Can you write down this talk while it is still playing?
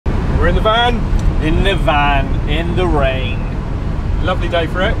We're in the van. In the van, in the rain. Lovely day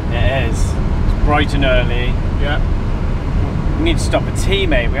for it. It is. It's bright and early. Yeah. We need to stop a tea,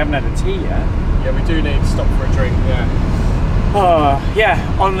 mate. We haven't had a tea yet. Yeah, we do need to stop for a drink, yeah. Oh, yeah,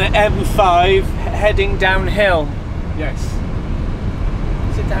 on the M5, heading downhill. Yes.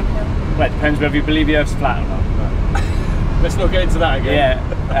 Is it downhill? Well, it depends whether you believe the Earth's flat or not. But... Let's not get into that again.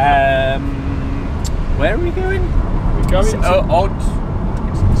 Yeah. Where are we going? We're going to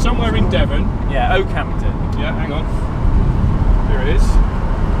somewhere in Devon. Yeah, Oakhampton. Yeah, hang on. Here it is.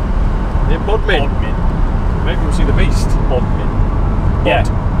 Near Bodmin. Maybe we'll see the beast. Bodmin. Yeah,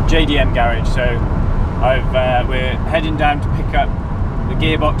 JDM Garage. So we're heading down to pick up the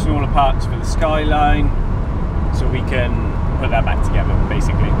gearbox and all the parts for the Skyline, so we can put that back together,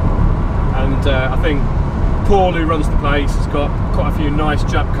 basically. And I think Paul, who runs the place, has got quite a few nice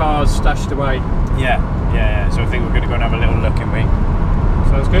Jap cars stashed away. Yeah. So I think we're going to go and have a little look, aren't we?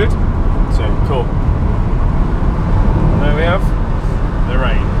 Sounds good. So cool. There we have the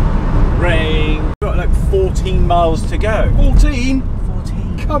rain. Rain. We've got like 14 miles to go. 14?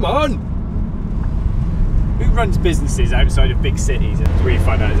 14. Come on. Who runs businesses outside of big cities? And we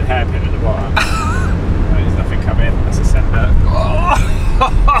find out there's a hairpin at the bottom. There's nothing coming. That's a centre.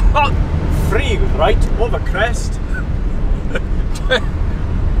 Free right over crest.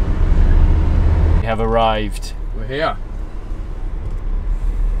 We have arrived. We're here.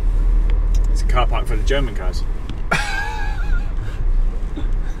 It's a car park for the German cars.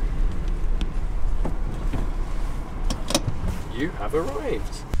 You have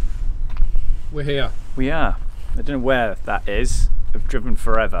arrived. We're here. We are. I don't know where that is. I've driven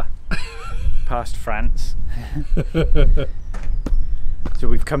forever. Past France. So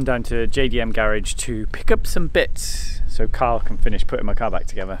we've come down to JDM Garage to pick up some bits so Carl can finish putting my car back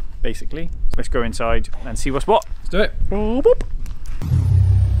together, basically. Let's go inside and see what's what. Let's do it. Oh, boop.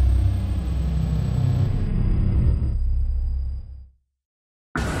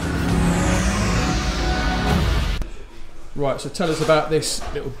 Right, so tell us about this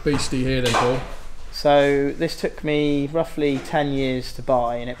little beastie here then, Paul. So this took me roughly 10 years to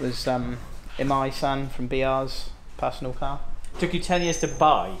buy, and it was Imai-san from BR's personal car. Took you 10 years to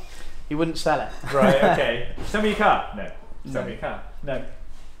buy? He wouldn't sell it. Right, okay. Sell me your car. No. Sell me your car. No.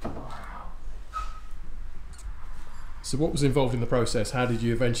 So what was involved in the process? How did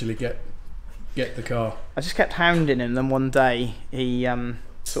you eventually get the car? I just kept hounding him, then one day he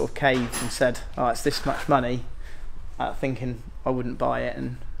sort of caved and said, oh, it's this much money, thinking I wouldn't buy it,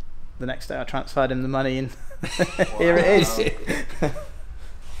 and the next day I transferred him the money and here it is.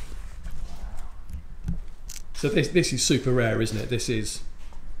 So this is super rare, isn't it?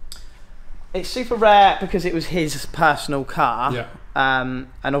 It's super rare because it was his personal car. Yeah.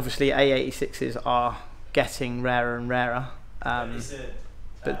 And obviously A86s are getting rarer and rarer. It's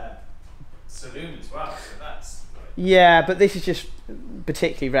a saloon as well, so that's... Yeah, but this is just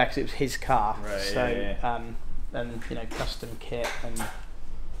particularly rare because it was his car. Right, so, yeah. and you know, custom kit and...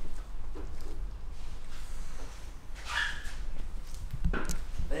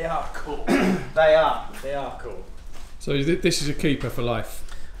 They are cool. They are cool. So this is a keeper for life.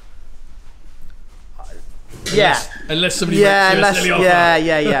 Yeah. Unless somebody yeah, makes you a silly offer.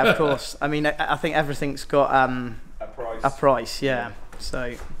 yeah, of course. I mean, I think everything's got A price. yeah.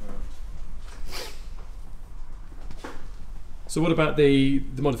 So what about the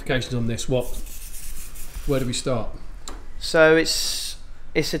modifications on this? Where do we start? So it's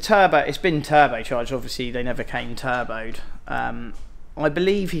a turbo. It's been turbocharged. Obviously, they never came turboed. I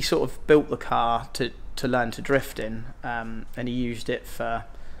believe he sort of built the car to learn to drift in, and he used it for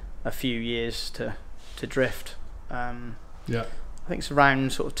a few years to drift. Yeah. I think it's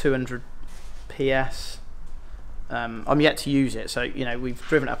around sort of 200 PS. I'm yet to use it, so you know we've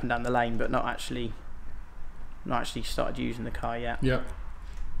driven up and down the lane, but not actually started using the car yet. Yeah.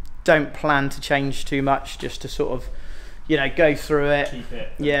 Don't plan to change too much, just to sort of, you know, go through it. Keep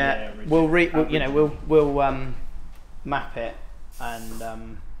it. Yeah, we'll map it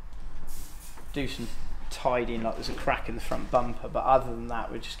and do some tidying, like there's a crack in the front bumper, but other than that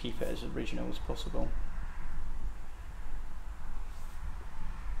we'll just keep it as original as possible.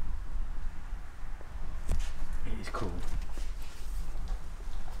 It is cool.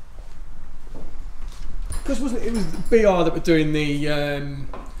 Because it was BR that were doing the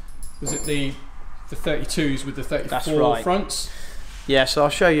was it the 32s with the 34 That's right. fronts? Yeah, so I'll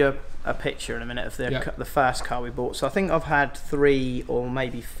show you a picture in a minute of the first car we bought. So I think I've had 3 or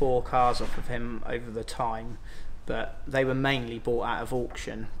maybe 4 cars off of him over the time, but they were mainly bought out of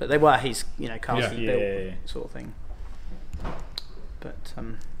auction. But they were his, you know, cars he built, sort of thing. But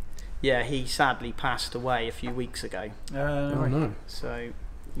yeah, he sadly passed away a few weeks ago. Oh no! So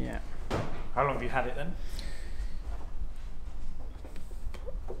Yeah. How long have you had it then?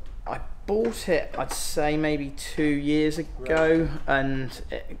 I bought it, I'd say maybe 2 years ago, and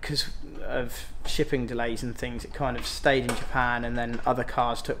because of shipping delays and things, it kind of stayed in Japan, and then other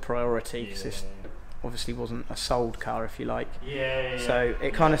cars took priority because this obviously wasn't a sold car, if you like. So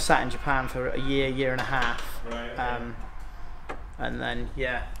it kind of sat in Japan for a year, year and a half, and then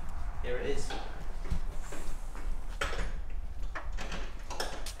here it is.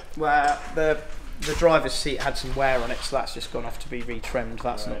 Where the driver's seat had some wear on it, so that's just gone off to be retrimmed.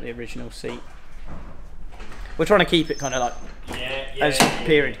 That's not the original seat. We're trying to keep it kind of like as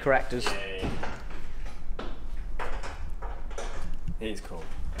period correct as. It is cool.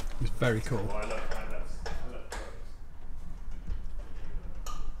 It's very cool. Oh, I love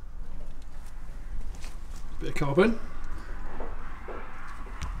Bit of carbon.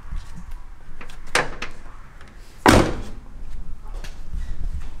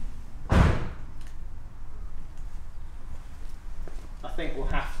 I think we'll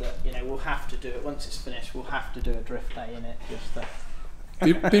have to, we'll have to do it once it's finished. We'll have to do a drift day in it.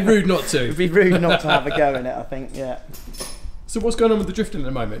 Just be rude not to. It'd be rude not to have a go in it, I think. Yeah. So what's going on with the drifting at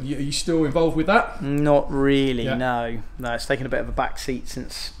the moment? Are you still involved with that? Not really. No. It's taken a bit of a back seat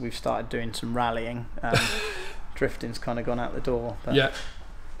since we've started doing some rallying. Drifting's kind of gone out the door. But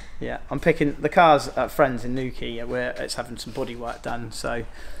yeah, I'm picking the cars at friends in Newquay where it's having some body work done, so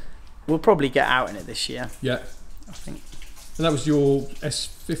we'll probably get out in it this year. Yeah, I think. And that was your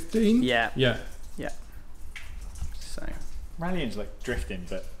S15? Yeah. Yeah. So rallying's like drifting,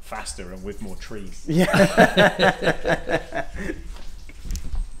 but faster and with more trees. Yeah.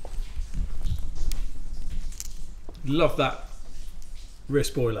 Love that rear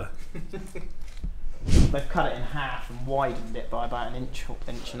spoiler. They've cut it in half and widened it by about an inch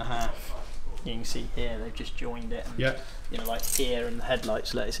and a half. You can see here they've just joined it. And, like here and the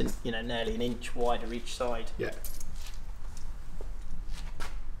headlights, it's nearly an inch wider each side. Yeah.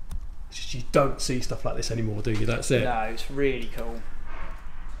 It's just you don't see stuff like this anymore, do you? That's it. No, it's really cool.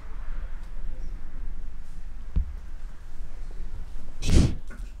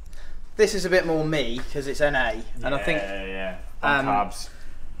 This is a bit more me because it's NA, and I think on carbs.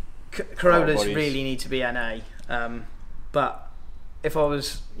 Corollas really need to be NA, but if I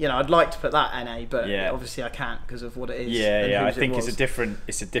was, I'd like to put that NA, but obviously I can't because of what it is. I think it's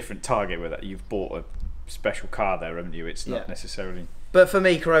a different target with that. You've bought a special car there, haven't you? It's not necessarily. But for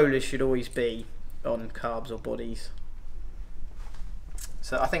me, Corollas should always be on carbs or bodies.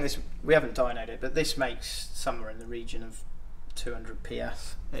 So I think we haven't dynoed it, but this makes somewhere in the region of 200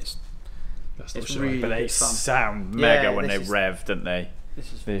 PS. It's really but they fun. Sound mega when they rev, don't they?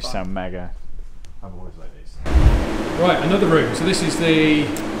 They sound mega. I've always liked this. Right, another room. So this is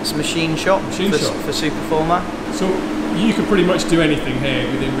it's a machine shop for Superformer. So you can pretty much do anything here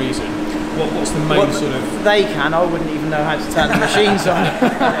within reason. What's the main sort of? They can. I wouldn't even know how to turn the machines on.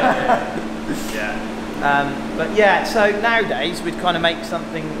 But so nowadays we'd kind of make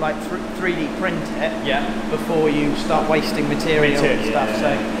something like 3D print it. Before you start wasting material and stuff.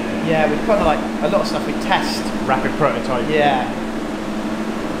 We'd kind of like a lot of stuff we test. Rapid prototype.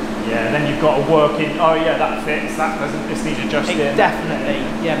 And then you've got to work in, that fits, that doesn't, this needs adjusting. Definitely,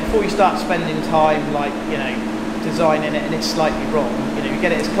 before you start spending time designing it and it's slightly wrong, you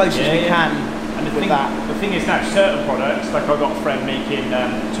get it as close as we can. And the thing is now, certain products, like I've got a friend making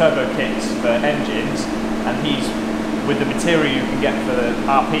turbo kits for engines, and he's, with the material you can get for the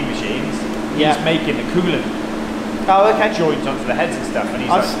RP machines, he's making the coolant joints onto the heads and stuff, and he's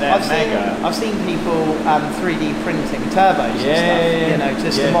mega. I've seen people 3D printing turbos and stuff,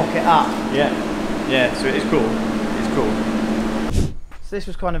 just to mock it up. So it is cool. It's cool. So this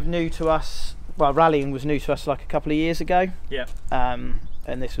was kind of new to us. Well, rallying was new to us like a couple of years ago. And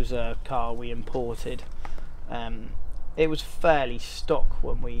this was a car we imported. It was fairly stock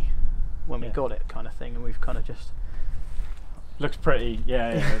when we got it, kind of thing, and we've kind of just looks pretty.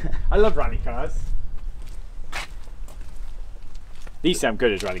 I love rally cars. These sound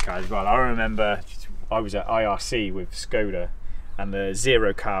good as rally cars as well. I remember I was at IRC with Skoda, and the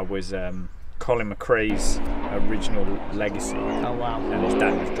Zero car was Colin McRae's original Legacy. Oh wow! And his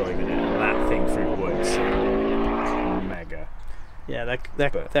dad was driving it, and that thing through the woods, mega. Yeah,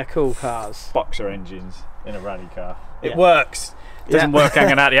 they're cool cars. Boxer engines in a rally car. It works. It doesn't work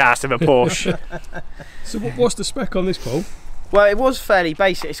hanging out the ass of a Porsche. So what's the spec on this, Paul? Well, it was fairly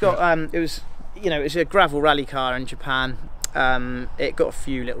basic. It's got it was a gravel rally car in Japan. It got a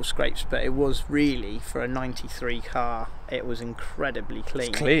few little scrapes, but it was really, for a '93 car, it was incredibly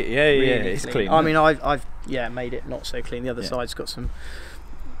clean. It's clean, it's clean. I mean, I've made it not so clean. The other side's got some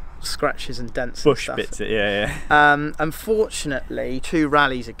scratches and dents bush and stuff. bits. Yeah. Unfortunately, 2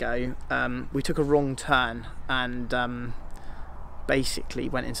 rallies ago, we took a wrong turn and basically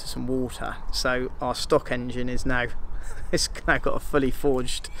went into some water. So our stock engine is now it's now got a fully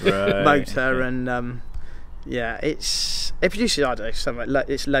forged motor, and yeah, it produces, I don't know, something like,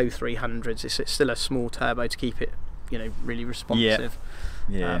 it's low 300s. It's still a small turbo to keep it, you know, really responsive.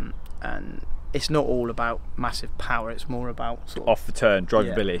 Yeah. And it's not all about massive power. It's more about sort of off the turn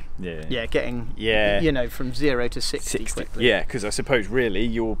drivability. Yeah, getting you know, from 0 to 60 quickly. Yeah, because I suppose really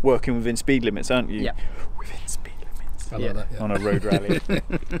you're working within speed limits, aren't you? Yeah. Within speed limits. I like that, yeah. On a road rally.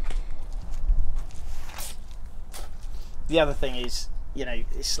 The other thing is, you know,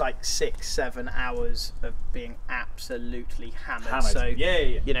 it's like 6-7 hours of being absolutely hammered. So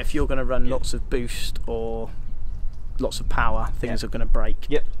you know, if you're going to run lots of boost or lots of power, things are going to break.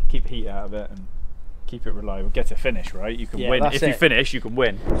 Yep. Keep heat out of it and keep it reliable. Get to finish, right? You can win. If you finish, you can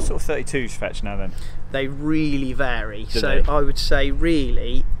win. What sort of 32s fetch now then? They really vary. Do they? I would say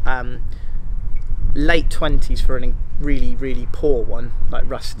really late 20s for a really, really poor one, like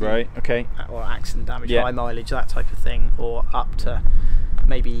rusty, right? Okay. Or accident damage, high mileage, that type of thing, or up to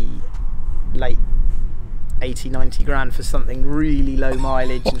maybe late 80-90 grand for something really low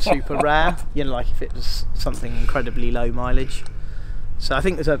mileage and super rare. You know, like if it was something incredibly low mileage. So I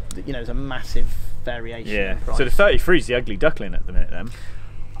think there's a massive variation. Yeah. In price. So the 33 is the ugly duckling at the minute then.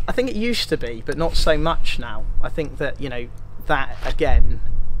 I think it used to be, but not so much now. I think that, you know, that again,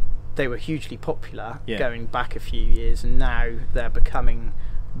 they were hugely popular going back a few years, and now they're becoming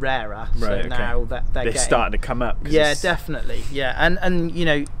rarer. Right, so now that they're starting to come up. Yeah, definitely. Yeah, and you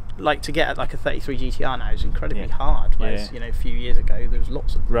know, like to get like a 33 GTR now is incredibly hard. Whereas you know, a few years ago there was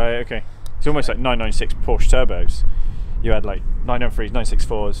lots of them. Right. Okay. It's almost like 996 Porsche turbos. You had like 993s,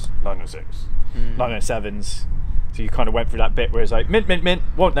 964s, 906, 997s. So you kind of went through that bit where it's like mint,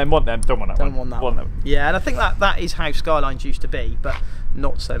 want them, don't want that one. Don't want that one. Yeah, and I think that is how Skylines used to be, but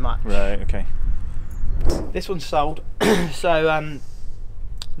not so much. Right, okay. This one's sold. So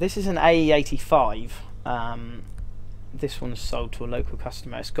this is an AE85. This one's sold to a local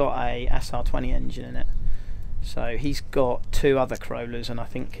customer. It's got a SR20 engine in it. So he's got 2 other Corollas, and I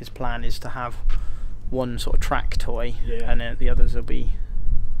think his plan is to have one sort of track toy, and then the others will be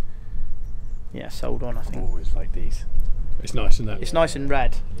sold on, I think. Always like these. It's nice in that. It's nice in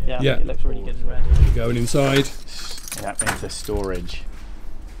red. Yeah, I think it looks really good in red. Going inside. That into storage.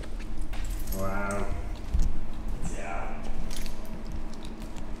 Wow. Yeah.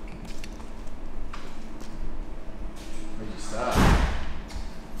 Where'd you start?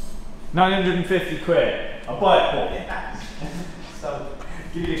 950 quid. I'll buy it, Paul. Yeah. So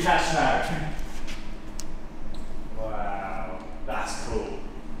give you the cash now. Wow, that's cool.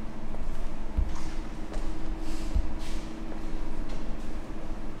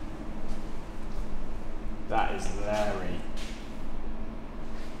 That is Larry.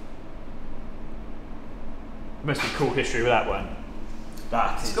 Must be cool history with that one.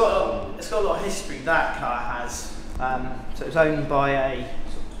 It's got a lot of history. That car has. So it was owned by a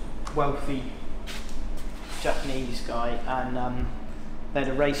wealthy Japanese guy, and they had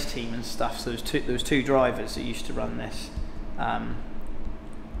a race team and stuff. So there was 2 drivers that used to run this.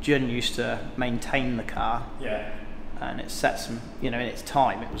 Jun used to maintain the car. Yeah. And it set some, you know, in its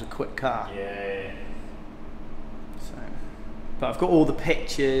time, it was a quick car. Yeah. So, but I've got all the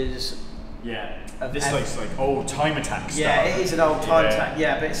pictures. Yeah. This looks like old time attack stuff. Yeah, it is an old time attack.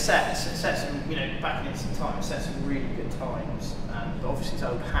 Yeah, but it set some, you know, back in its time, it set some really good times. But obviously it's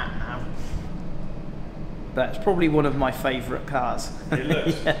old hat now. But it's probably one of my favourite cars. It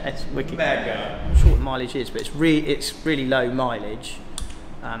looks it's wicked. mega. I'm not sure what the mileage is, but it's really low mileage.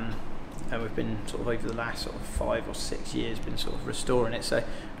 And we've been sort of over the last sort of 5 or 6 years been sort of restoring it. So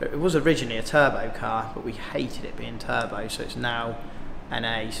it was originally a turbo car, but we hated it being turbo, so it's now an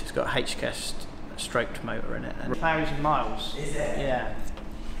A. So it's got a HKS stroked motor in it. And 1,000 miles. Is it? Yeah.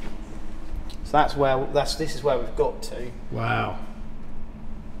 So this is where we've got to. Wow.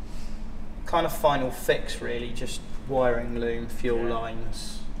 Kind of final fix really, just wiring loom, fuel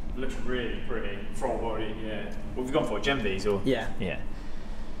lines. Looks really pretty. Front body, yeah. What have we gone for? Gem V's or? Yeah. Yeah.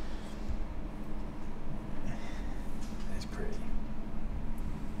 That's pretty.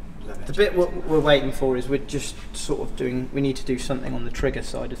 The bit what we're waiting for is we're just sort of we need to do something on the trigger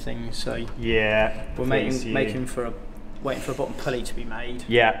side of things. So yeah, we're waiting for a bottom pulley to be made.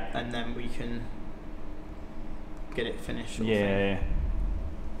 Yeah. And then we can get it finished. Yeah.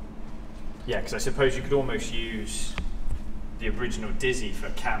 Yeah, because I suppose you could almost use the original Dizzy for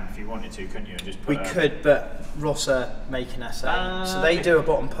cam if you wanted to, couldn't you? And just put we could, but Ross are making us so they do a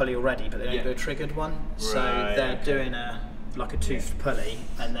bottom pulley already, but they don't do a triggered one. So they're doing a like a toothed pulley,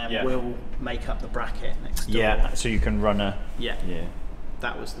 and then we'll make up the bracket next door. Yeah, so you can run a... Yeah. Yeah.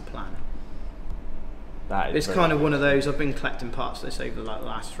 That was the plan. That is it's kind of one of those, I've been collecting parts of this over like the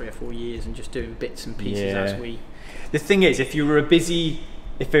last 3 or 4 years and just doing bits and pieces as we... The thing is, if you were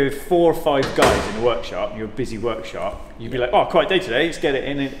if there were 4 or 5 guys in the workshop, you're a busy workshop, you'd be like, oh, quite day today, let's get it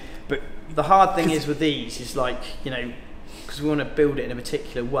in. But the hard thing is with these is like, you know, because we want to build it in a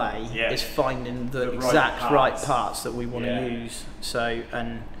particular way, is finding the exact right parts that we want to use. So,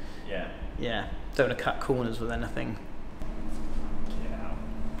 and don't want to cut corners with anything.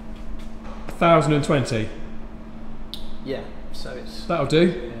 1020. Yeah, so it's... That'll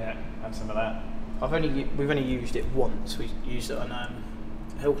do. Yeah, and some of that. We've only used it once. We used it on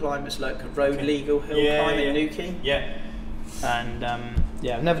hill climbers, like a road legal hill climb in Newquay. Yeah. And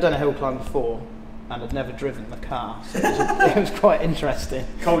I've never done a hill climb before, and I've never driven the car, so it was quite interesting.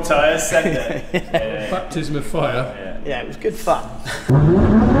 Cold tyres, send it. Baptism of fire. Yeah, it was good fun.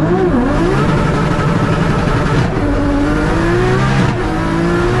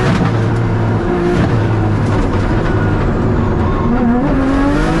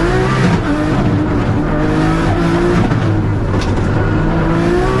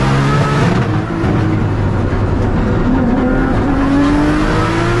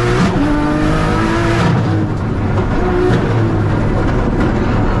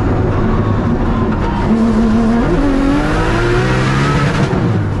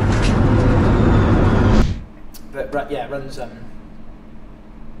 Runs 2.2,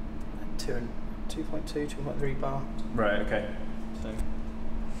 2.3 bar. Right. Okay. So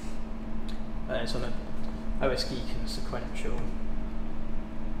it's on a OS Geek and sequential.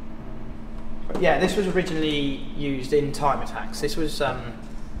 Yeah, this was originally used in time attacks. This was it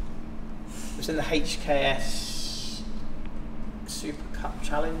was in the HKS Super Cup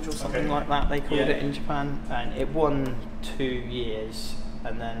Challenge or something like that. They called it in Japan, and it won 2 years,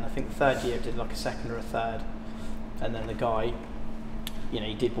 and then I think the 3rd year it did like a 2nd or a 3rd. And then the guy, you know,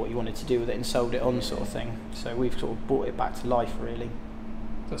 he did what he wanted to do with it and sold it on, sort of thing. So we've sort of brought it back to life, really.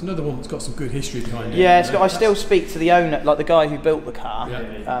 That's another one that's got some good history behind it. Yeah, I still speak to the owner, like the guy who built the car.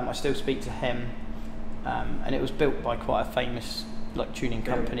 I still speak to him, and it was built by quite a famous like tuning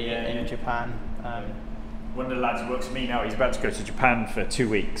company in Japan. One of the lads who works for me now, he's about to go to Japan for 2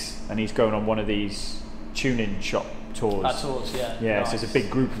 weeks, and he's going on one of these tuning shop tours. Tours, yeah. Yeah, nice. so it's a big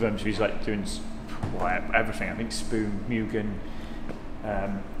group of them. So he's like doing everything. I think Spoon, Mugen,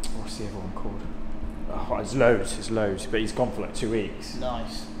 what's the other one called? Oh, there's loads. But he's gone for like 2 weeks.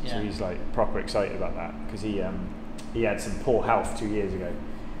 Nice. Yeah. So he's like proper excited about that because he had some poor health 2 years ago,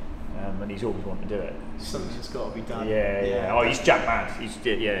 and he's always wanted to do it. Something's got to be done. Yeah. Oh, he's jack mad. He's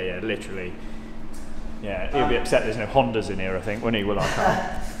literally. Yeah, he'll be upset there's no Hondas in here, I think, won't he, will our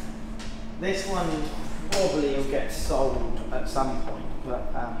car? This one probably will get sold at some point,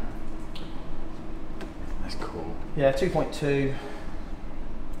 but that's cool. Yeah, 2.2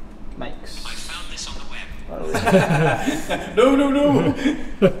 makes. I found this on the web.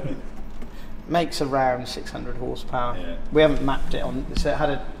 No. Makes around 600 horsepower. Yeah. We haven't mapped it on. So it had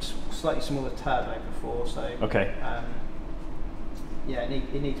a slightly smaller turbo before, so. Okay. Yeah,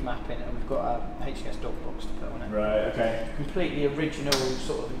 it needs mapping, and we've got a HKS dog box to put on it. Right. Okay. Completely original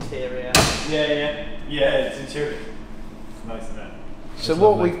sort of interior. Yeah. It's interior. It's nice, isn't it? So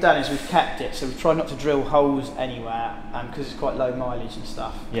what we've done is we've kept it, so we've tried not to drill holes anywhere, because it's quite low mileage and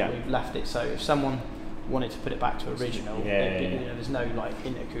stuff. Yeah. We've left it, so if someone wanted to put it back to original, you know, there's no like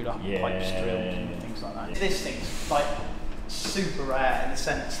intercooler pipes drilled and things like that. Yeah. This thing's like super rare in the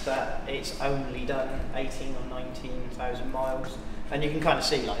sense that it's only done 18 or 19,000 miles, and you can kind of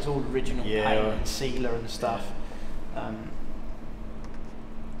see like it's all original paint and sealer and stuff.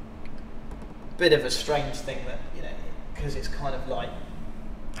 Bit of a strange thing that, you know, because it's kind of like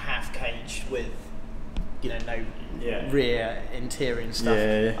half caged with, you know, no rear interior and stuff.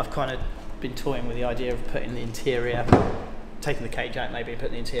 I've kind of been toying with the idea of putting the interior, taking the cage out maybe and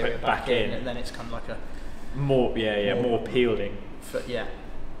putting the interior back in, and then it's kind of like a more appealing.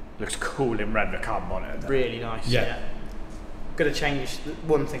 Looks cool in red, the carbon on it. Really nice. Yeah. Got to change.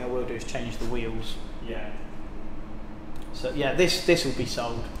 One thing I will do is change the wheels. Yeah. So yeah, this will be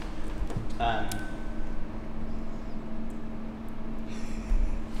sold. And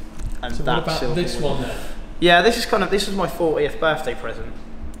so what about this one then? Yeah, this was my 40th birthday present.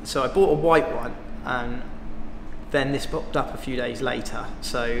 So I bought a white one, and then this popped up a few days later.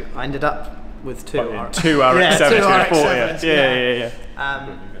 So I ended up with two RX-7s. Yeah.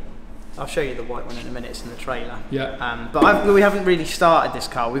 I'll show you the white one in a minute. It's in the trailer. Yeah. But we haven't really started this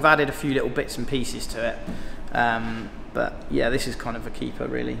car. We've added a few little bits and pieces to it. But yeah, this is kind of a keeper,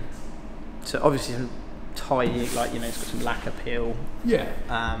 really. So obviously some tidy, like, you know, it's got some lacquer peel. Yeah.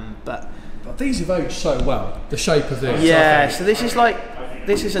 But these have aged so well. The shape of this. Yeah. So this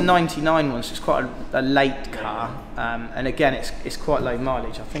is a '99 one, so it's quite a late car, and again, it's quite low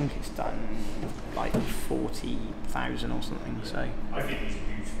mileage. I think it's done like 40,000 or something. So I think these are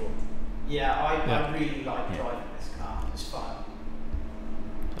beautiful. Yeah, I really like driving this car. It's fun.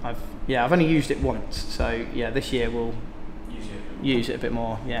 I've only used it once, so yeah, this year we'll use it a bit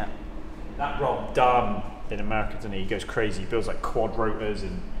more. Yeah. That Rob Dunn in America, doesn't he? He goes crazy. He builds like quad rotors,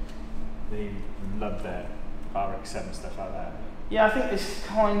 and they love their RX-7 stuff like that. Yeah, I think this is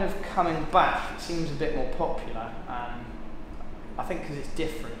kind of coming back. It seems a bit more popular. I think because it's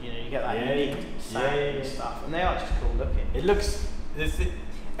different, you know, you get that unique sound and stuff, and they are just cool looking. It looks,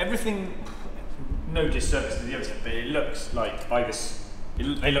 everything, no disservice to the others, but it looks like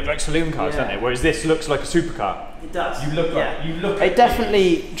they look like saloon cars, don't they? Whereas this looks like a supercar. It does. You look It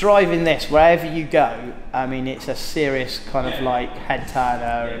definitely, driving this wherever you go, I mean, it's a serious kind of like head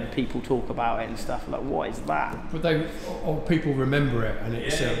turner, and people talk about it and stuff. Like, what is that? But people remember it, and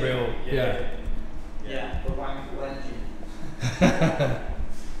it's a real the wangle engine.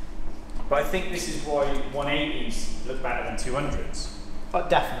 But I think this is why 180s look better than 200s. Oh,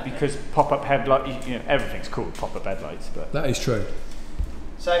 definitely. Because pop-up headlights, you know, everything's cool with pop-up headlights, but that is true.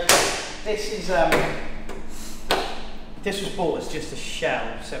 So this is this was bought as just a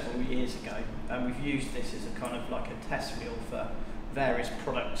shell several years ago, and we've used this as a kind of like a test wheel for various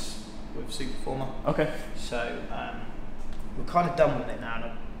products with Superformer. Okay. So we're kind of done with it now, and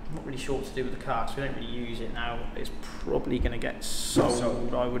I'm not really sure what to do with the car, so we don't really use it now. It's probably going to get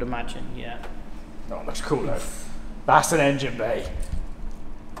sold, I would imagine. Yeah. Oh, that looks cool though. That's an engine bay.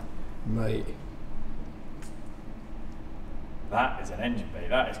 Mate. That is an engine bay.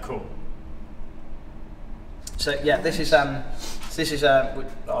 That is cool. So yeah, this is our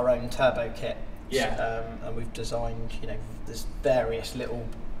own turbo kit. Yeah. And we've designed, you know, there's various little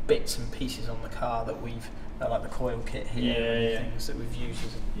bits and pieces on the car that we've, like the coil kit here, and things that we've used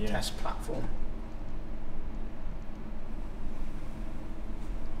as a test platform.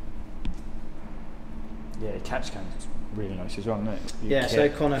 Yeah, the catch can's really nice as well, isn't it? Yeah, so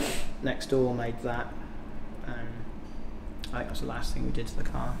Connor next door made that. I think that's the last thing we did to the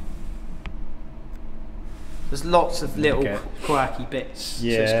car. There's lots of little quirky bits.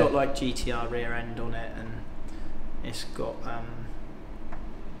 Yeah. So it's got like GTR rear end on it, and it's got I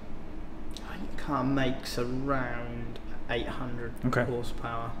think the car makes around 800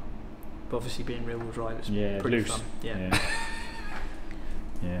 horsepower. But obviously being rear wheel drive, it's pretty loose. fun. Yeah.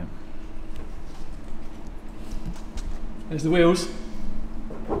 Yeah. There's the wheels.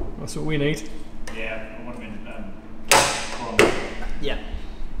 That's what we need. Yeah, I want them in Yeah.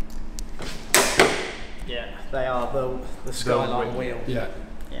 Yeah, they are the Skyline wheels. Yeah.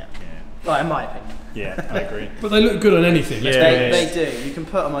 Well, in my opinion. Yeah, I agree. But they look good on anything. They do. You can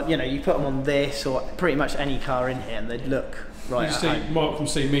put them on, you know, you put them on this or pretty much any car in here, and they'd look right. You see Mark from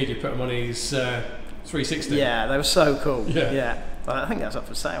C Media put them on his 360. Yeah, they were so cool. Yeah. Well, I think that's up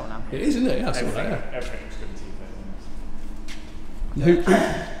for sale now. It is, isn't it? Yeah, that's all right. Everything looks good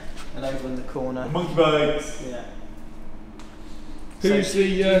to And over in the corner. monkey bites. Yeah. Who's so, the?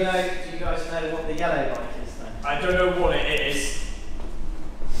 Do you guys know what the yellow light is then? I don't know what it is.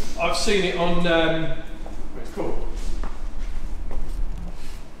 I've seen it on. It's cool.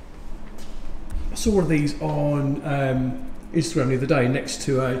 I saw one of these on Instagram the other day next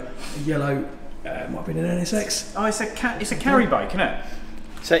to a yellow. Might have been an NSX. Oh, it's a carry bike, isn't it?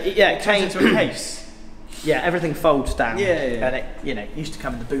 So it came into a case. Yeah, everything folds down. Yeah. And it, you know, used to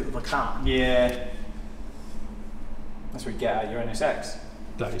come in the boot of a car. Yeah. That's what you get out of your NSX.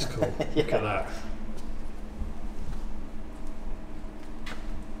 That is cool. Look at that.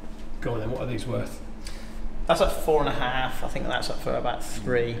 Go on then. What are these worth? That's like 4.5. I think that's up for about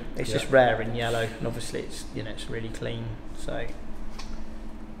 3. It's just rare in yellow, and obviously it's, you know, it's really clean. So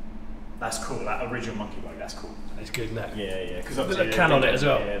that's cool. That original monkey bike. That's cool. It's good, isn't it? Yeah. Because There's obviously a can on it as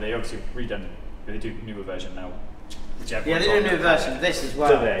well. Yeah, they obviously redone. They do a newer version now. Yeah, they do a new version of this as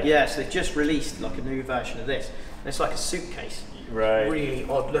well. Do they? Yeah, so they've just released like a new version of this. And it's like a suitcase. Right. Really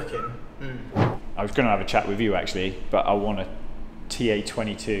odd looking. I was going to have a chat with you actually, but I want a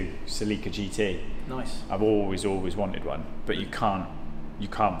TA22 Celica GT. Nice. I've always wanted one, but you can't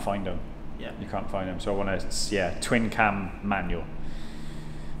find them. Yeah. You can't find them. So I want a twin cam manual.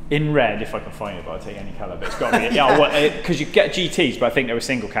 In red, if I can find it, but I'll take any colour. But it's got to be because you get GTs, but I think there were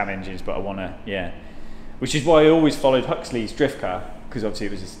single cam engines. But I want to which is why I always followed Huxley's drift car, because obviously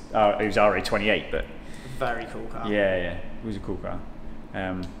it was RA28, but very cool car. Yeah, it was a cool car.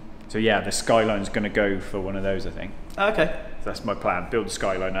 So yeah, the Skyline's going to go for one of those, I think. Okay. that's my plan. Build the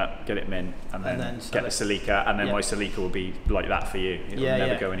Skyline up, get it mint, and then get the Celica, and then my Celica will be like that for you. It'll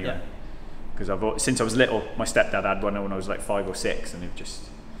never go anywhere. Because since I was little, my stepdad had one when I was like 5 or 6, and it just.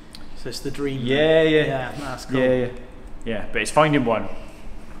 So it's the dream. Yeah, that's cool. Yeah. But it's finding one.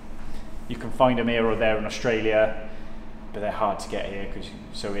 You can find them here or there in Australia, but they're hard to get here because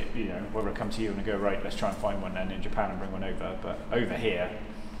whether I come to you and I go right, let's try and find one then in Japan and bring one over. But over here,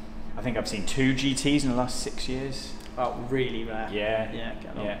 I think I've seen 2 GTs in the last 6 years. Oh, really rare.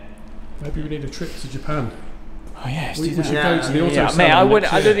 Yeah. Maybe we need a trip to Japan. Oh yeah, we should go to the auto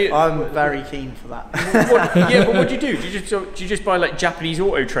salon. I'm very keen for that. But what do you do? Do you just buy like Japanese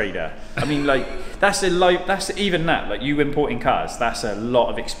Auto Trader? I mean, like that's even that. Like you importing cars, that's a lot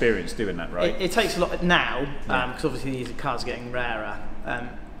of experience doing that, right? It takes a lot now because obviously these cars are getting rarer.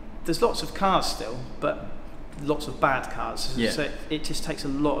 There's lots of cars still, but lots of bad cars. Yeah. So it just takes a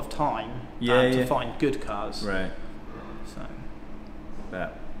lot of time to find good cars. Right.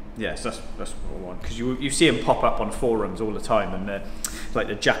 So. Yes, that's what I want, because you see them pop up on forums all the time, and they're like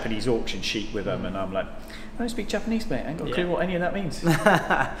the Japanese auction sheet with them, and I'm like, I don't speak Japanese, mate. I ain't got a clue what any of that means.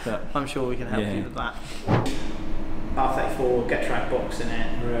 I'm sure we can help you with that. R34 get track box in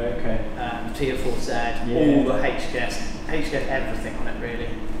it. Right. Okay. T4Z, all the HGS, everything on it really.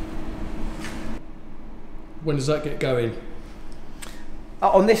 When does that get going?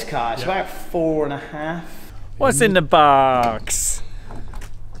 On this car, it's about 4.5. What's in the box?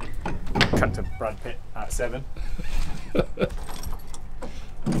 Cut to Brad Pitt at 7. Have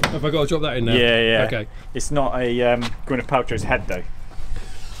I got to drop that in there? Yeah. Okay. It's not a Gwyneth Paltrow's head though.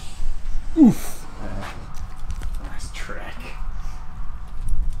 Oof. Nice trick.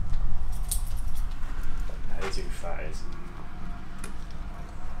 Those are fires.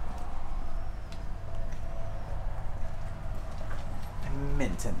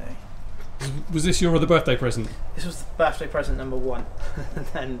 Mint, aren't they? Was this your other birthday present? This was the birthday present number 1, and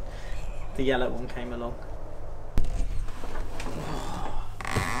then the yellow one came along.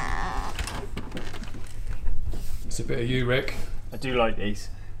 It's a bit of you, Rick. I do like these.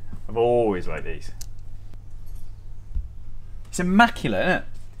 I've always liked these. It's immaculate, isn't it?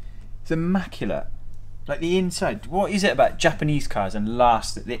 It's immaculate. Like the inside. What is it about Japanese cars and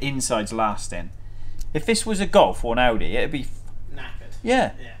the inside's lasting? If this was a Golf or an Audi, it'd be knackered.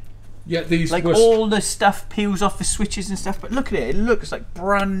 Yeah. Yeah, these like all the stuff peels off the switches and stuff, but look at it. It looks like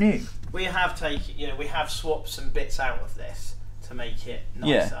brand new. We have we have swapped some bits out of this to make it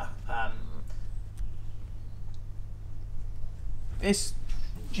nicer. It's.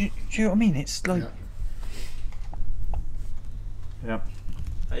 Do you know what I mean? It's like. Yeah.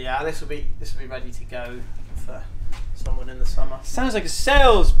 This will be ready to go for someone in the summer. Sounds like a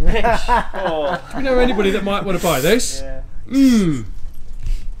sales pitch. Do we know anybody that might want to buy this? Yeah.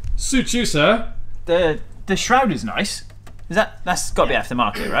 Suits you, sir. The shroud is nice. That's got to be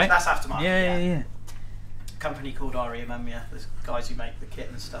aftermarket, right? That's aftermarket. Yeah. A company called REMM. There's guys who make the kit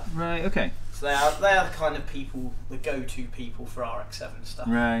and stuff. Right. Okay. So they are the kind of people, the go-to people for RX-7 stuff.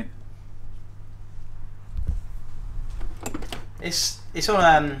 Right. It's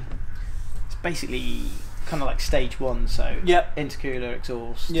on it's basically kind of like stage 1, so intercooler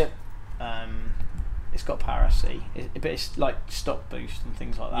exhaust. It's got power AC, but it's like stock boost and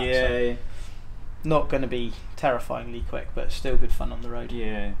things like that. Yeah. Not going to be terrifyingly quick, but still good fun on the road.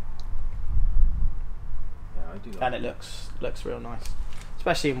 Yeah, I do like and it looks real nice,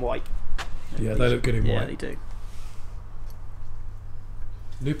 especially in white. Yeah, they look good in white. Yeah, they do.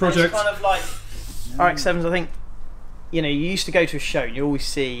 New project. It's kind of like RX-7s, I think. You used to go to a show and you always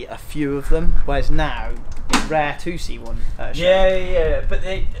see a few of them, whereas now it's rare to see one at a show. Yeah, but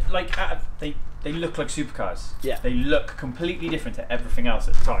they look like supercars. Yeah. They look completely different to everything else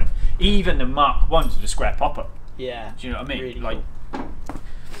at the time. Even the Mark 1s with the square pop-up. Yeah. Do you know what I mean? Really cool.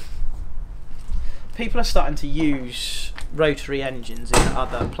 People are starting to use rotary engines in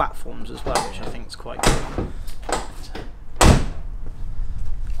other platforms as well, which I think is quite cool.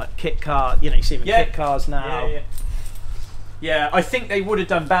 Like kit car, you see them in kit cars now. Yeah, I think they would have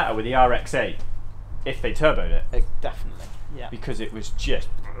done better with the RX-8 if they turboed it. Definitely, yeah. Because it was just,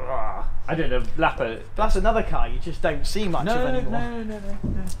 I don't know, Lapper. That's another car you just don't see much of anymore. No.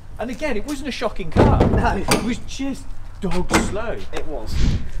 And again, it wasn't a shocking car. No. It was just dog slow. It was.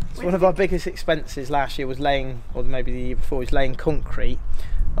 So one of our biggest expenses last year was laying, or maybe the year before, was laying concrete.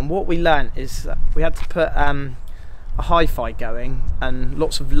 And what we learnt is that we had to put a hi-fi going and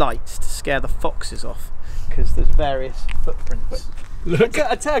lots of lights to scare the foxes off, because there's various footprints. Look,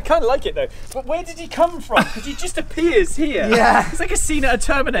 I kind of like it though. But where did he come from? Because he just appears here. Yeah. It's like a scene at a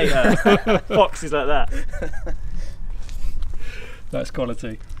Terminator. Foxes like that. That's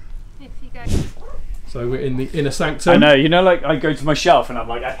quality. If you go. So we're in the inner sanctum. I know, you know, like I go to my shelf and I'm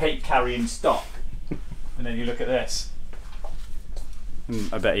like, I hate carrying stock. And then you look at this.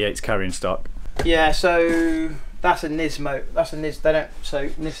 I bet he hates carrying stock. Yeah, so that's a Nismo. That's a They don't. So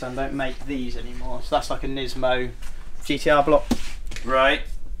Nissan don't make these anymore. So that's like a Nismo GTR block. Right.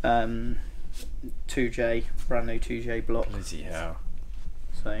 2J, brand new 2J block. Bloody hell.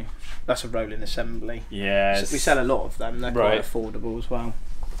 So that's a rolling assembly. Yes. So we sell a lot of them. They're quite affordable as well.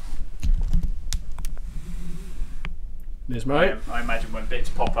 Nismo. I imagine when bits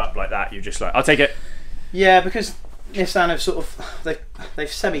pop up like that, you're just like, I'll take it. Yeah, because Nissan have sort of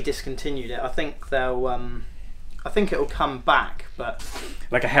they've semi-discontinued it. I think they'll I think it'll come back, but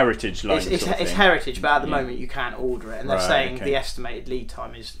like a heritage line. It's heritage, but at the moment you can't order it, and they're saying the estimated lead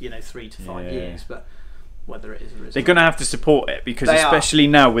time is 3 to 5 years, but whether it is or isn't, they're going to have to support it because especially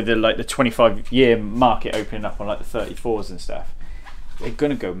now with the 25-year market opening up on like the 34s and stuff, they're going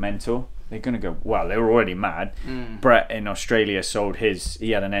to go mental. They're going to go, well, they were already mad. Brett in Australia sold his,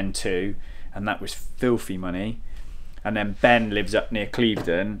 he had an N2 and that was filthy money. And then Ben lives up near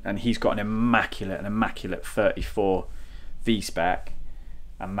Clevedon and he's got an immaculate 34 V-Spec.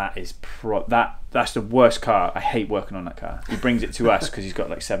 And that is, that's the worst car. I hate working on that car. He brings it to us because he's got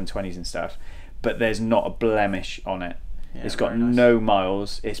like 720s and stuff. But there's not a blemish on it. Yeah, it's got no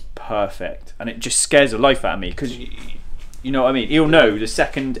miles. It's perfect. And it just scares the life out of me because... You know what I mean? He'll know the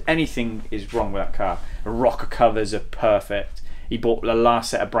second anything is wrong with that car. The rocker covers are perfect. He bought the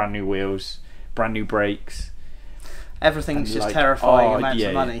last set of brand new wheels, brand new brakes. Everything's just terrifying amounts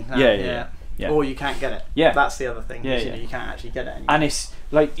of money. Yeah. Or you can't get it. Yeah. That's the other thing. You can't actually get it anymore. And it's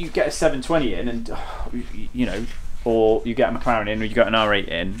like you get a 720 in, and you know, or you get a McLaren in, or you get an R8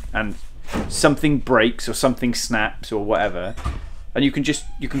 in, and something breaks or something snaps or whatever, and you can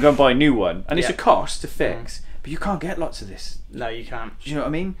go and buy a new one, and it's a cost to fix. But you can't get lots of this. No, you can't. Do you know what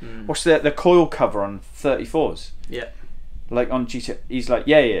I mean? What's the coil cover on 34s? Yeah. Like on GT, he's like,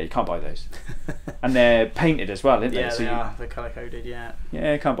 yeah, you can't buy those. And they're painted as well, aren't they? Yeah, they are. They're colour coded. Yeah.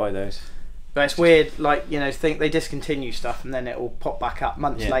 Yeah, can't buy those. But it's weird, like think they discontinue stuff and then it will pop back up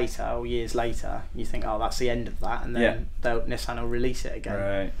months later or years later. You think, oh, that's the end of that, and then Nissan will release it again.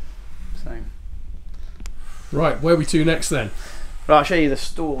 Right. So. Right, where are we to next then? Right, I'll show you the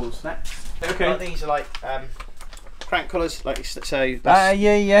stalls next. Okay. Like, these are like crank collars, like so.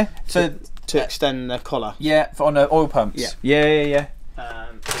 That's So to extend the collar. Yeah, on the oil pumps. Yeah.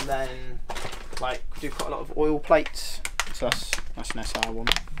 And then like we do quite a lot of oil plates. So that's an SR one.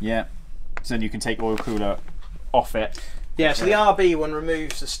 Yeah. So then you can take oil cooler off it. Yeah. So the RB one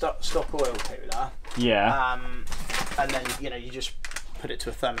removes the stock oil cooler. Yeah. And then you just put it to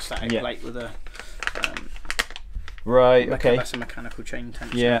a thermostatic plate with a. Right. Okay. That's a mechanical chain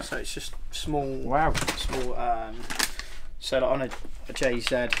tensioner. Yeah. So it's just small. Wow. Small. So like on a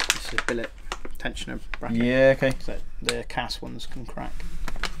JZ, this is a billet tensioner bracket. Yeah. Okay. So the cast ones can crack.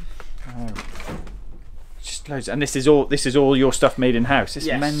 Oh. Just loads, and this is all your stuff made in house. It's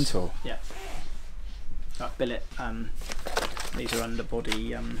mental. Yeah. Like billet. These are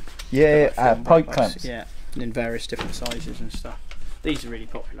underbody. Pipe clamps. Yeah, in various different sizes and stuff. These are really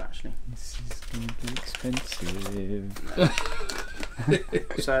popular actually. This is going to be expensive.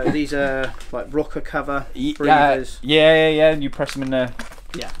 So these are like rocker cover breathers. Yeah. And you press them in there.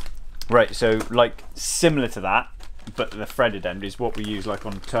 Yeah. Right. So like similar to that, but the threaded end is what we use like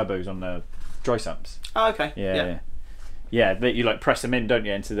on turbos on the dry sumps. Oh, okay. Yeah. That you like press them in, don't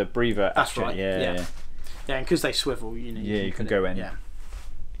you, into the breather? That's right. Yeah. Yeah, and because they swivel, you can go in. Yeah.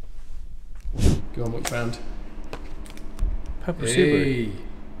 Go on, which round? Purple Subaru.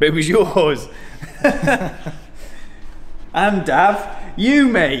 But it was yours. And Dav, you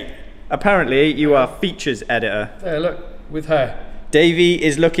mate. Apparently you are features editor. There, look, with hair. Davey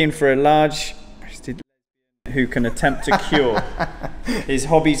is looking for a large-breasted who can attempt to cure. His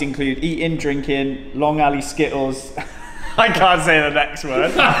hobbies include eating, drinking, long alley skittles. I can't say the next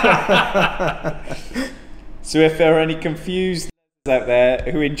word. So if there are any confused out there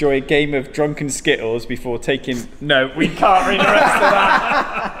who enjoy a game of drunken skittles before taking... No, we can't read the rest of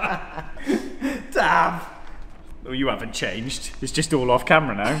that. Damn. Well, you haven't changed. It's just all off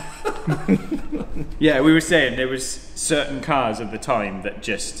camera now. Yeah, we were saying there was certain cars of the time that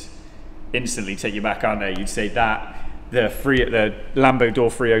just instantly take you back, aren't they? You'd say that, the Lambo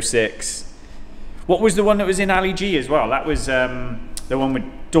Door 306. What was the one that was in Ali G as well? That was the one with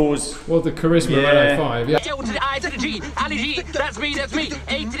doors. Well, the Charisma Renault 5, yeah. L to the I to the G, Ali G, that's me. A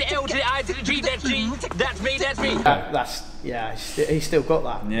to the L to the I to the G, that's G, that's me. He's still got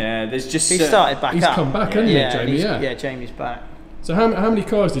that. Yeah, there's just... He started back He's up. come back, hasn't he, Jamie? Yeah, Jamie's back. So how many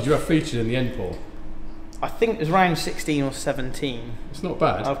cars did you have featured in the end, Paul? I think it was around 16 or 17. It's not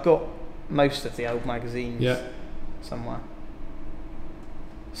bad. I've got most of the old magazines. Yeah. Somewhere.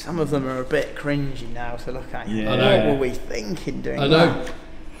 Some of them are a bit cringy now to look at. Yeah. What were we thinking doing I know.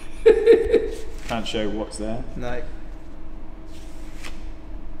 that? Can't show what's there. No.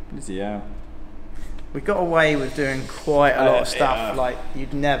 Bloody hell. We got away with doing quite a lot of stuff. Yeah. Like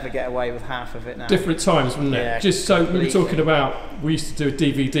you'd never get away with half of it now. Different times, wasn't it? Yeah, Just so we were completely. talking about, we used to do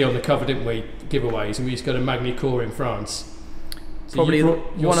a DVD on the cover, didn't we? Giveaways, and we used to go to Magny-Cours in France. So Probably you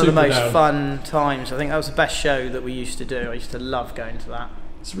brought your one of the Supra most down. fun times. I think that was the best show that we used to do. I used to love going to that.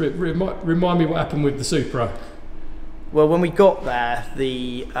 So remind me what happened with the Supra. Well, when we got there,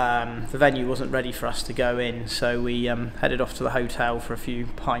 the venue wasn't ready for us to go in, so we headed off to the hotel for a few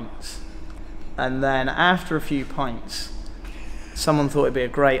pints. And then after a few pints, someone thought it'd be a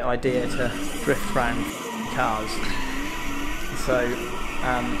great idea to drift around cars. So,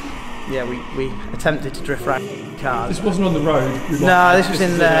 yeah, we attempted to drift around cars. This wasn't on the road. No, this was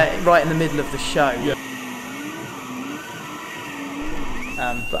in right in the middle of the show. Yeah.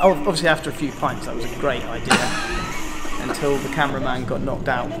 But obviously after a few pints, that was a great idea. Until the cameraman got knocked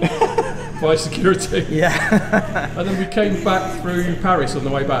out. By security. Yeah. And then we came back through Paris on the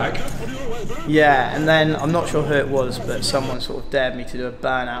way back. Yeah, and then I'm not sure who it was, but someone sort of dared me to do a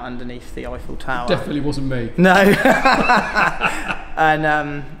burnout underneath the Eiffel Tower. Definitely wasn't me. No.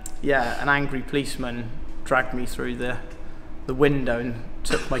 And yeah, an angry policeman dragged me through the window and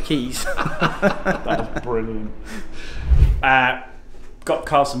took my keys. That was brilliant. Got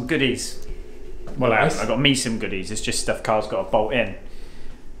Carl some goodies. Well, Nice. I got me some goodies. It's just stuff Carl's got to bolt in.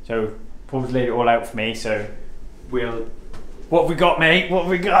 So Paul's laid it all out for me. So what have we got, mate? What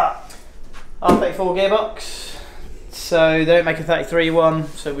have we got? R34 gearbox. So they don't make a 33 one,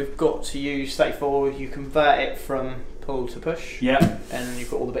 so we've got to use 34. You convert it from pull to push. Yeah. And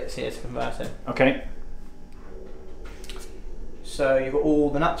you've got all the bits here to convert it. Okay. So you've got all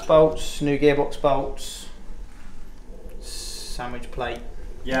the nuts, bolts, new gearbox bolts, sandwich plate.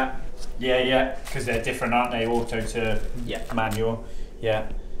 Yeah. Yeah. Because they're different, aren't they? Auto to manual. Yeah.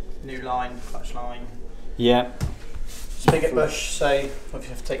 New line, clutch line. Yeah. Spigot bush, so obviously you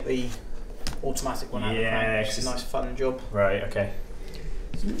have to take the automatic one out of the crank, which is a nice fun job. Right. Okay.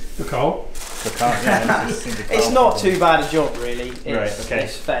 For Carl. For Carl, yeah. It's not too bad a job really. Right, okay.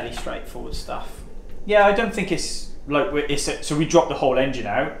 It's fairly straightforward stuff. Yeah, I don't think it's like so we dropped the whole engine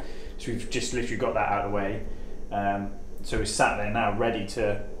out, so we've just literally got that out of the way. So we're sat there now, ready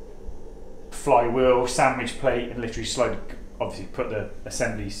to flywheel, sandwich plate, and literally slide. Obviously, put the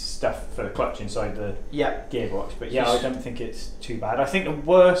assembly stuff for the clutch inside the gearbox. But yeah, I don't think it's too bad. I think the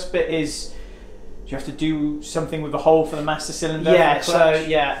worst bit is you have to do something with the hole for the master cylinder. Yeah, so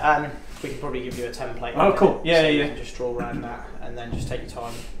we can probably give you a template. Oh, cool. Yeah, so yeah. You can just draw around that and then just take your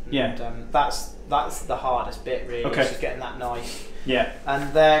time. And, Yeah. That's the hardest bit really. Okay. Is just getting that nice. Yeah.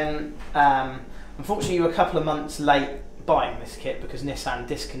 And then, unfortunately, you were a couple of months late buying this kit because Nissan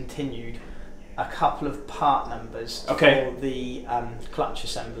discontinued a couple of part numbers for the clutch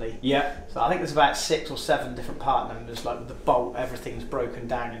assembly. Yeah. So I think there's about 6 or 7 different part numbers, like with the bolt, everything's broken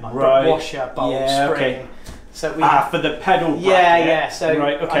down in like Right. washer, bolt, Yeah, spring. okay. So we have, For the pedal. yeah. So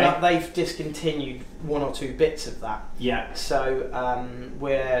right. Okay. they've discontinued 1 or 2 bits of that. Yeah. So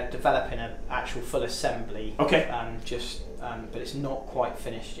we're developing an actual full assembly. Okay. But it's not quite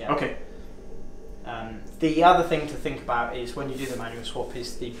finished yet. Okay. The other thing to think about is when you do the manual swap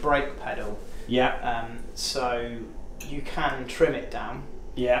is the brake pedal. Yeah. So you can trim it down.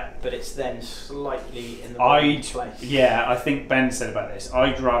 Yeah. But it's then slightly in the wrong place. Yeah, I think Ben said about this.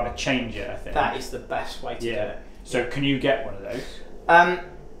 I'd rather change it, I think. That is the best way to do it. So can you get one of those?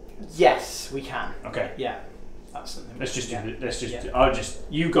 Yes, we can. Okay. Yeah. That's something.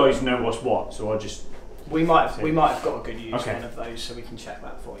 You guys know what's what, so I'll just we might have got a good use one of those, so we can check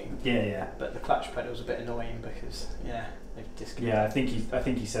that for you. Yeah. But the clutch pedal's a bit annoying because they've disconnected. Yeah, I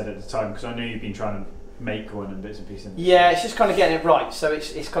think he said at the time, because I know you've been trying to make one and bits and pieces. Yeah, it's just kind of getting it right. So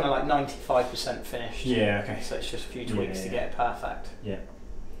it's kind of like 95% finished. Yeah, okay. So it's just a few tweaks to get it perfect. Yeah.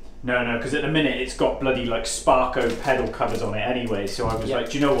 No, because at the minute it's got bloody like Sparko pedal covers on it anyway. So I was like,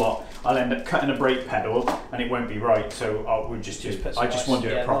 do you know what? I'll end up cutting a brake pedal and it won't be right. So we'll just do it. I just want to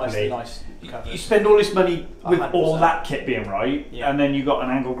do it properly. Nice you spend all this money with 100%. all that kit being right, and then you got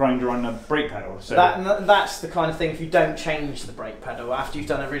an angle grinder on the brake pedal. So that's the kind of thing. If you don't change the brake pedal after you've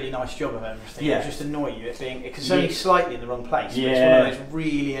done a really nice job of everything, it'll just annoy you. Because it's only slightly in the wrong place. Yeah. It's one of those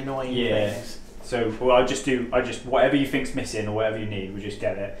really annoying things. So I just whatever you think's missing or whatever you need, we just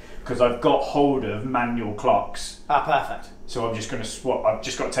get it. Because I've got hold of manual clocks. Ah, perfect. So I'm just going to swap. I've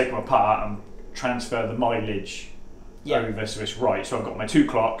just got to take them apart and transfer the mileage over, so it's right. So I've got my 2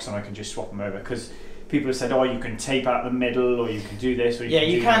 clocks and I can just swap them over. Because people have said, oh, you can tape out the middle, or you can do this, or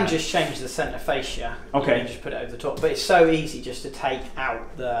you can just change the centre fascia. Okay. And just put it over the top, but it's so easy just to take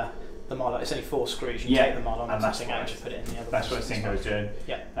out the mod. It's only 4 screws. You take the mod on and something out and just put it in the other. That's what I think I was doing.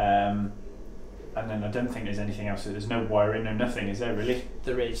 Yeah. And then I don't think there's anything else. There's no wiring, no nothing, is there really?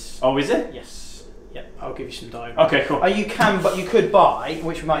 There is. Oh, is it? Yes. Yep. I'll give you some diagrams. Okay, cool. You can, but you could buy,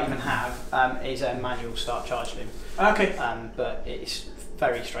 which we might even have, is a manual start charge loom. Okay. But it's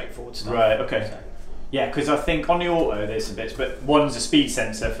very straightforward stuff. Right. Okay. So. Yeah, because I think on the auto there's some bits, but one's a speed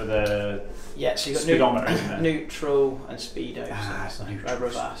sensor for the so you've got speedometer, isn't it? Neutral and speedo,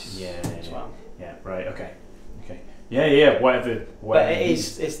 reverse as well. Yeah. Right. Okay. Yeah, whatever. But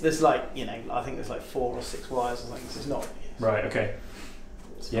there's like, I think there's like 4 or 6 wires or something. So it's not. Right. Okay.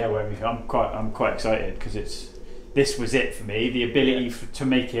 Yeah, whatever. I'm quite excited because this was it for me. The ability to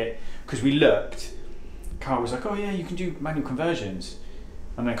make it, because we looked. Carl was like, oh yeah, you can do manual conversions,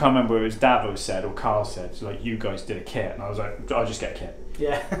 and I can't remember whether it was Davos said or Carl said, so like, you guys did a kit, and I was like, I'll just get a kit.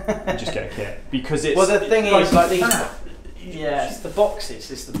 Yeah. Just get a kit because it's. Well, the thing is, like these. It's the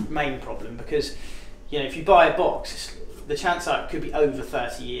boxes is the main problem because. If you buy a box, the chance that it could be over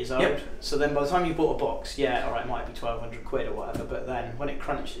 30 years old. Yep. So then by the time you bought a box, it might be 1,200 quid or whatever, but then when it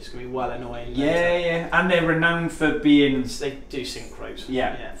crunches, it's going to be well annoying. Yeah. And they're renowned for being... They do synchros.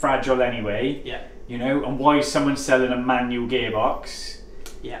 Yeah, fragile anyway. Yeah. And why is someone selling a manual gearbox?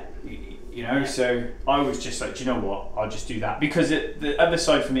 Yeah. So I was just like, do you know what? I'll just do that. Because the other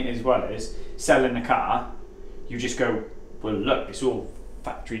side for me as well is, selling a car, you just go, well look, it's all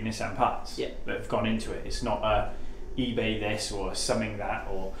factory Nissan parts that have gone into it. It's not a eBay this or something that,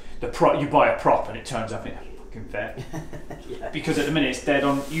 or you buy a prop and it turns up in fucking fair. Because at the minute it's dead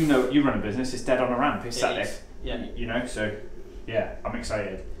on. You run a business. It's dead on a ramp. It's sat there. Yeah. So yeah, I'm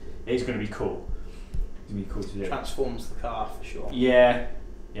excited. It's going to be cool. It's going to be cool to do. Transforms the car for sure. Yeah.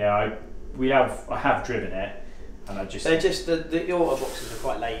 I have driven it, and I just. They're just the auto boxes are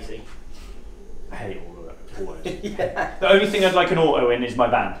quite lazy. I hate all of it. Yeah. The only thing I'd like an auto in is my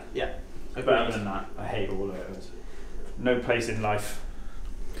van. Yeah. But other than that, I hate all of it. No place in life.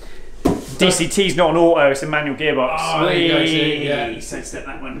 DCT's not an auto, it's a manual gearbox. Oh, yeah. Sidestep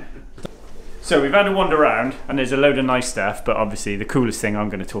that one. So we've had a wander around and there's a load of nice stuff, but obviously the coolest thing I'm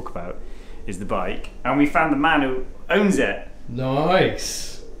going to talk about is the bike. And we found the man who owns it.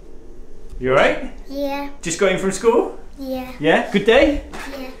 Nice. You alright? Yeah. Just got in from school? Yeah. Yeah? Good day?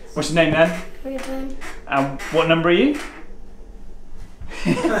 Yeah. What's your name then? Ruben. What number are you?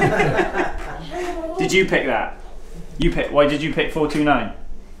 Did you pick that? Why did you pick 429?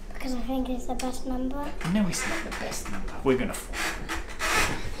 Because I think it's the best number. No, it's not the best number. We're going to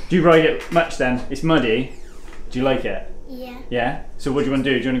fall. Do you ride it much then? It's muddy. Do you like it? Yeah. Yeah? So what do you want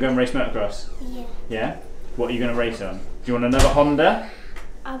to do? Do you want to go and race motocross? Yeah. Yeah? What are you going to race on? Do you want another Honda?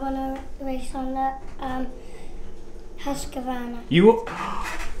 I want to race on the Husqvarna.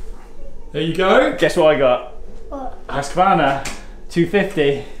 There you go. Guess what I got? What? Husqvarna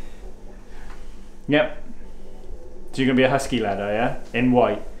 250. Yep. So you're going to be a husky lad, are you? In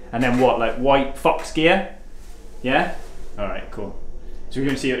white. And then what, like white fox gear? Yeah? Alright, cool. So we're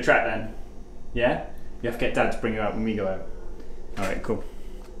going to see you at the track then? Yeah? You have to get Dad to bring you out when we go out. Alright, cool.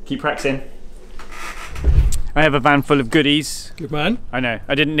 Keep practicing. I have a van full of goodies. Good man. I know.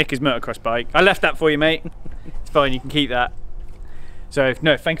 I didn't nick his motocross bike. I left that for you, mate. It's fine, you can keep that. So,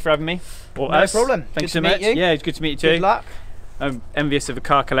 no, thank you for having me. No problem. Thanks so much. Yeah, it's good to meet you too. Good luck. I'm envious of a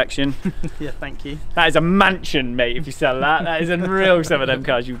car collection. Yeah, thank you. That is a mansion, mate, if you sell that. That is unreal, some of them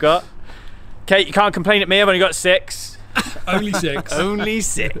cars you've got. Kate, you can't complain at me, I've only got 6. Only 6. Only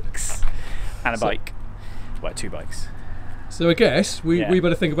 6. And a bike. Well, 2 bikes. So I guess we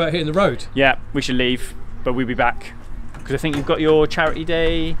better think about hitting the road. Yeah, we should leave, but we'll be back. Because I think you've got your charity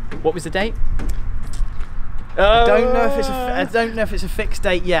day. What was the date? I don't know if it's a fixed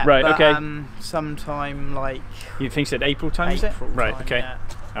date yet. Right. But, Okay. Sometime like. You think it's at April time? Is it? Right. Okay. Yeah.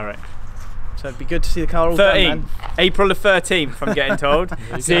 All right. So it'd be good to see the car all done. April the 13th. I'm getting told.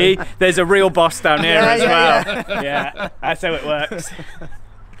 See, there's a real boss down here as well. Yeah, that's how it works.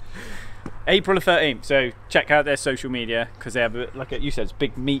 April the 13th. So check out their social media because they have, like you said, it's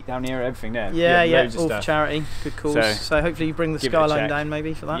big meat down here. Everything there. Yeah, all for charity. Good cause. So hopefully you bring the Skyline down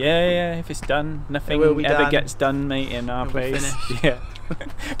maybe for that. Yeah. If it's done, nothing ever gets done, mate, in our place. Yeah.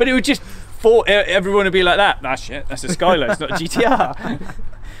 But it would just everyone would be like that. Nah, shit, that's a Skyline. It's not a GTR.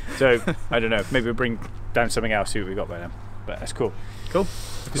 So I don't know. Maybe we'll bring down something else. See what we got by then. But that's cool. Cool.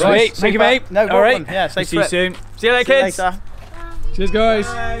 Sweet. Thank you, mate. No problem. Yeah. Safe See you soon. See you later, kids. See you later. Cheers, guys.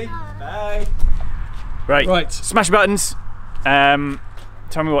 Bye. Bye. Right. Smash buttons.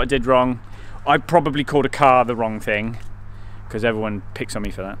 Tell me what I did wrong. I probably called a car the wrong thing because everyone picks on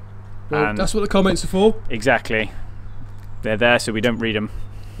me for that. Well, and that's what the comments are for. exactly. They're there so we don't read them.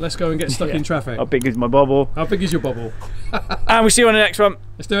 Let's go and get stuck in traffic. How big is my bubble? How big is your bubble? And we'll see you on the next one.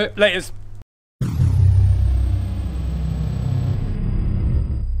 Let's do it. Laters.